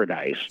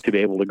paradise to be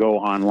able to go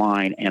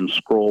online and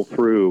scroll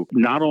through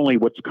not only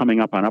what's coming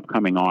up on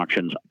upcoming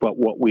auctions, but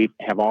what we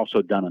have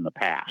also done in the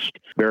past.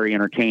 Very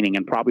entertaining,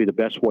 and probably the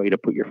best way to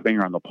put your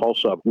finger on the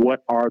pulse of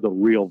what are the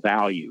real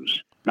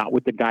values. Not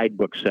what the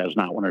guidebook says,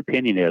 not what an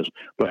opinion is,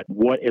 but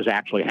what is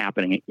actually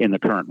happening in the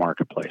current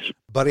marketplace.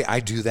 Buddy, I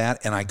do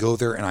that, and I go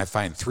there, and I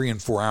find 3 and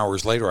 4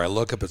 hours later, I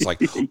look up, it's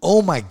like,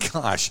 oh my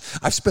gosh,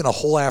 I've spent a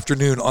whole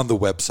afternoon on the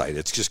website.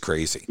 It's just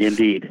crazy.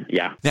 Indeed,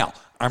 yeah. Now,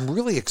 I'm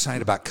really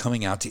excited about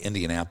coming out to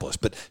Indianapolis,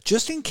 but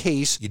just in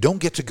case you don't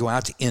get to go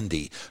out to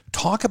Indy,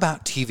 talk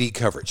about TV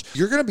coverage.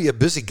 You're going to be a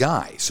busy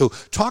guy, so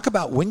talk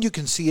about when you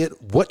can see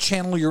it, what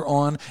channel you're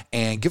on,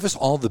 and give us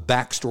all the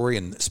backstory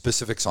and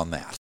specifics on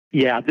that.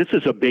 Yeah, this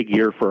is a big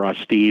year for us,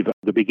 Steve.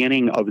 The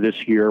beginning of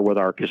this year with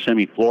our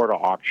Kissimmee, Florida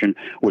auction,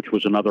 which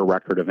was another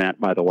record event,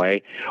 by the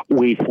way,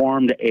 we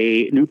formed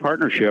a new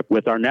partnership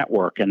with our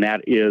network, and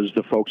that is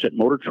the folks at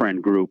Motor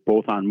Trend Group,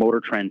 both on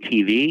Motor Trend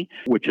TV,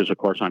 which is, of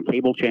course, on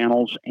cable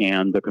channels,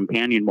 and the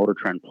companion Motor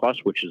Trend Plus,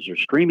 which is their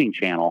streaming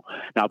channel.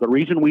 Now, the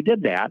reason we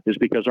did that is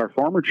because our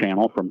former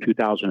channel from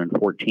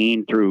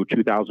 2014 through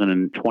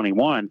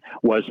 2021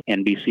 was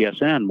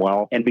NBCSN.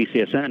 Well,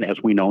 NBCSN,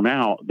 as we know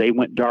now, they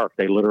went dark.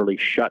 They literally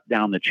shut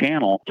down the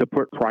channel to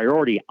put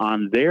priority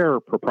on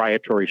their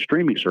proprietary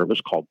streaming service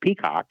called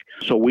Peacock.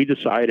 So we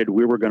decided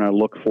we were going to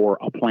look for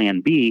a plan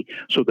B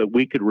so that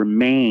we could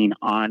remain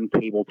on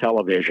cable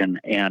television.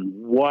 And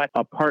what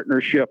a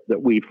partnership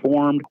that we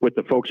formed with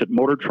the folks at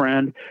Motor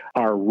Trend.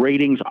 Our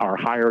ratings are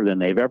higher than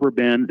they've ever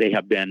been. They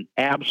have been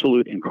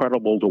absolute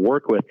incredible to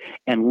work with.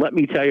 And let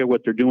me tell you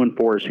what they're doing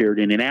for us here in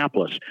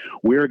Indianapolis.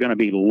 We're going to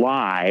be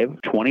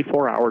live,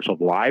 24 hours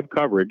of live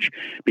coverage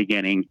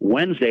beginning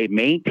Wednesday,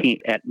 May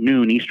 18th at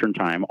noon Eastern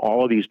Time.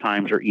 All of these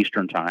times are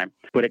Eastern Time,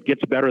 but it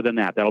gets better than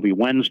that. That'll be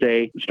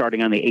Wednesday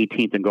starting on the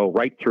 18th and go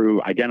right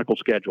through identical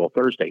schedule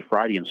Thursday,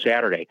 Friday, and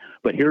Saturday.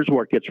 But here's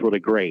where it gets really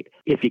great.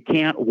 If you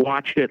can't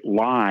watch it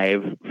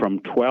live from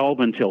 12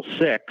 until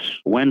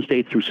 6,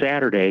 Wednesday through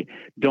Saturday,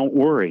 don't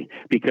worry,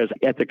 because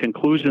at the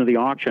conclusion of the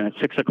auction at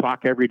 6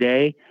 o'clock every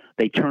day,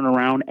 they turn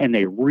around and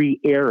they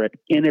re-air it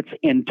in its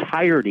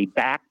entirety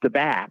back to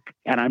back.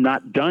 And I'm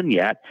not done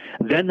yet.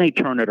 Then they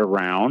turn it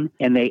around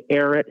and they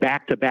air it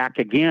back to back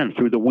again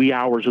through the wee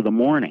hours of the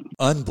morning.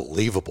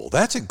 Unbelievable.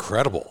 That's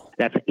incredible.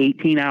 That's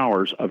 18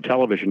 hours of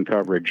television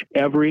coverage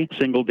every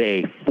single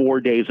day,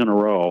 4 days in a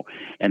row.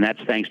 And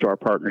that's thanks to our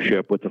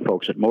partnership with the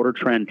folks at Motor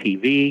Trend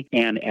TV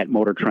and at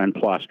Motor Trend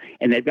Plus.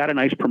 And they've got a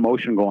nice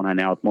promotion going on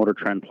now with Motor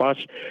Trend Plus.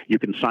 You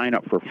can sign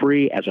up for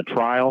free as a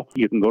trial.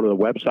 You can go to the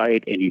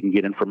website and you can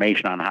get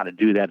information on how to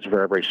do that. It's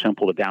very, very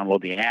simple to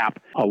download the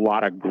app. A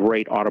lot of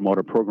great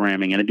automotive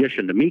programming. In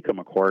addition to Mecum,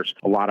 of course,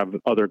 a lot of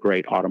other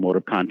great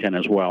automotive content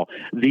as well.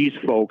 These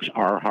folks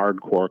are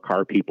hardcore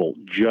car people,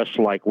 just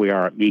like we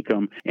are at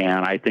Mecum.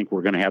 And I think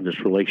we're going to have this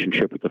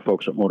relationship with the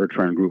folks at Motor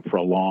Trend Group for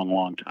a long,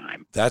 long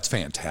time. That's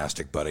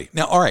fantastic, buddy.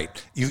 Now, all right,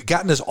 you've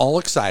gotten us all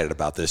excited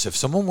about this. If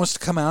someone wants to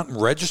come out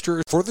and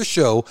register for the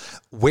show,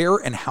 where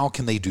and how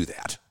can they do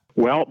that?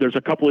 Well, there's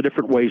a couple of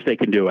different ways they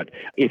can do it.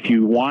 If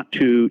you want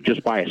to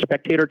just buy a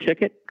spectator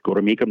ticket, go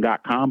to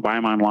Mecum.com, buy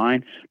them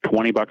online,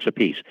 $20 a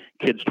piece.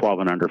 Kids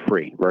 12 and under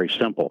free. Very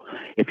simple.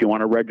 If you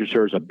want to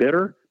register as a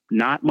bidder,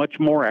 not much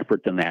more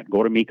effort than that.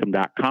 Go to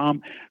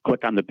Mecum.com,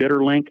 click on the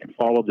bidder link, and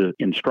follow the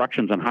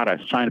instructions on how to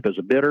sign up as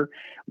a bidder.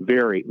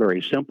 Very,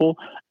 very simple.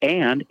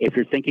 And if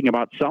you're thinking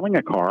about selling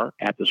a car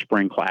at the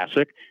Spring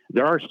Classic,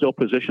 there are still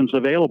positions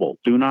available.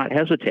 Do not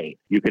hesitate.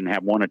 You can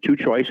have one of two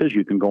choices.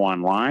 You can go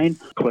online,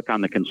 click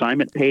on the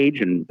consignment page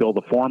and fill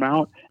the form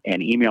out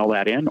and email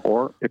that in,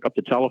 or pick up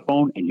the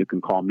telephone and you can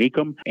call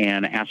Mecum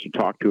and ask to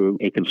talk to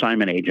a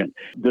consignment agent.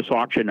 This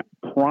auction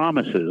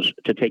promises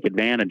to take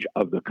advantage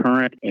of the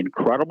current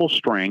incredible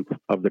strength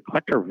of the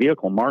collector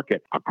vehicle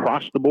market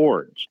across the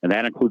boards. And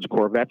that includes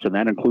Corvettes, and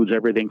that includes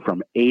everything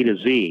from A to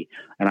Z.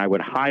 And I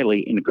would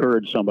highly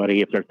encourage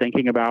somebody, if they're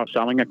thinking about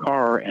selling a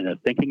car and they're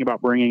thinking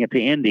about bringing it to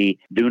Indy,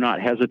 do not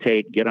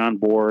hesitate. Get on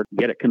board,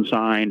 get it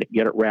consigned,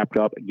 get it wrapped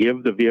up.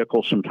 Give the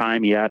vehicle some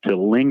time yet to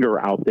linger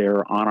out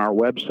there on our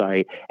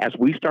website. As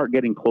we start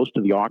getting close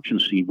to the auction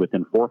seed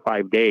within 4 or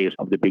 5 days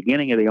of the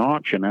beginning of the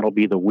auction, that'll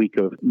be the week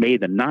of May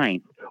the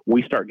 9th,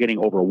 we start getting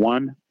over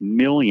 1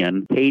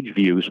 million page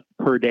views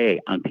per day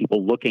on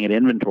people looking at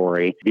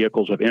inventory,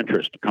 vehicles of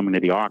interest coming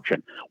to the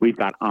auction. We've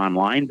got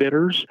online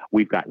bidders,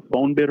 we've got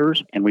phone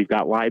bidders, and we've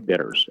got live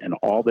bidders. And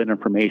all that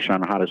information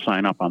on how to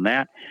sign up on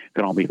that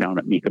can all be found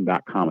at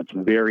Mecum.com. It's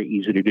very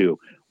easy to do.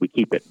 We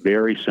keep it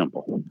very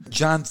simple.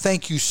 John,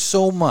 thank you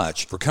so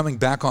much for coming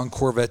back on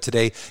Corvette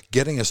Today,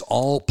 getting us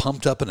all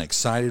pumped up and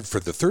excited for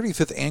the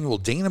 35th annual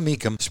Dana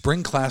Meekum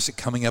Spring Classic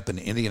coming up in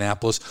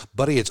Indianapolis.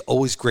 Buddy, it's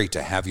always great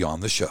to have you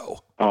on the show.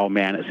 Oh,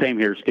 man, same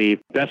here, Steve.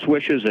 Best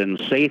wishes and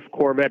safe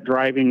Corvette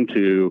driving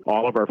to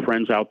all of our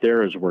friends out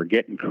there as we're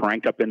getting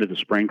cranked up into the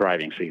spring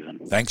driving season.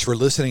 Thanks for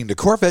listening to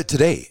Corvette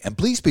Today, and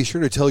please be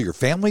sure to tell your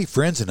family,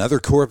 friends, and other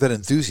Corvette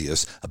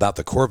enthusiasts about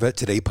the Corvette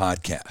Today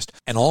podcast.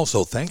 And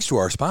also, thanks to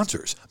our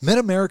sponsors,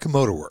 Mid-America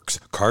Motorworks.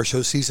 Car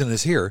show season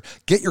is here.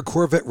 Get your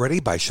Corvette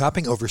ready by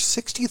shopping over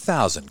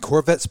 60,000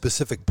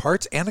 Corvette-specific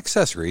parts and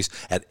accessories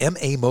at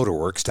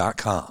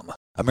mamotorworks.com.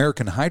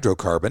 American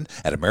Hydrocarbon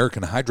at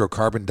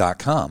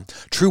AmericanHydrocarbon.com.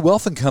 True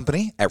Wealth and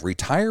Company at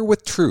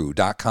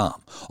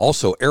RetireWithTrue.com.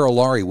 Also,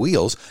 Aerolarri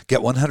Wheels. Get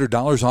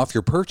 $100 off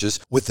your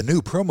purchase with the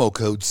new promo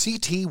code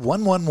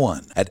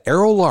CT111 at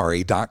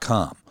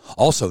Aerolarri.com.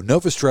 Also,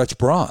 Novastretch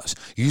Bras.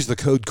 Use the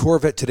code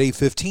Corvette Today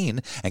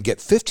 15 and get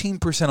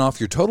 15% off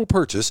your total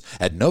purchase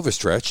at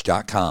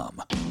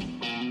Novastretch.com.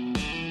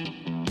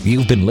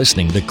 You've been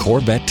listening to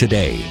Corvette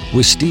Today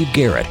with Steve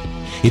Garrett.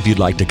 If you'd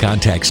like to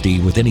contact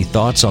Steve with any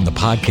thoughts on the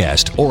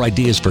podcast or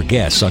ideas for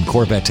guests on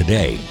Corvette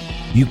Today,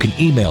 you can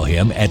email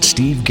him at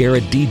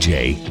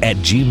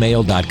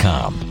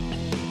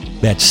stevegarrettdj@gmail.com.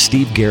 That's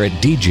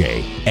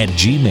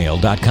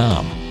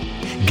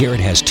stevegarrettdj@gmail.com.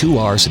 Garrett has 2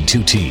 R's and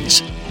 2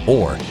 T's.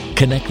 Or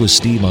connect with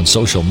Steve on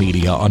social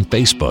media on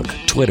Facebook,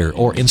 Twitter,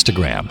 or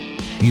Instagram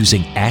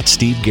using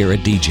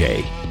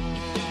 @SteveGarrettDJ.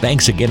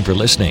 Thanks again for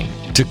listening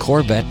to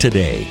Corvette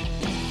Today.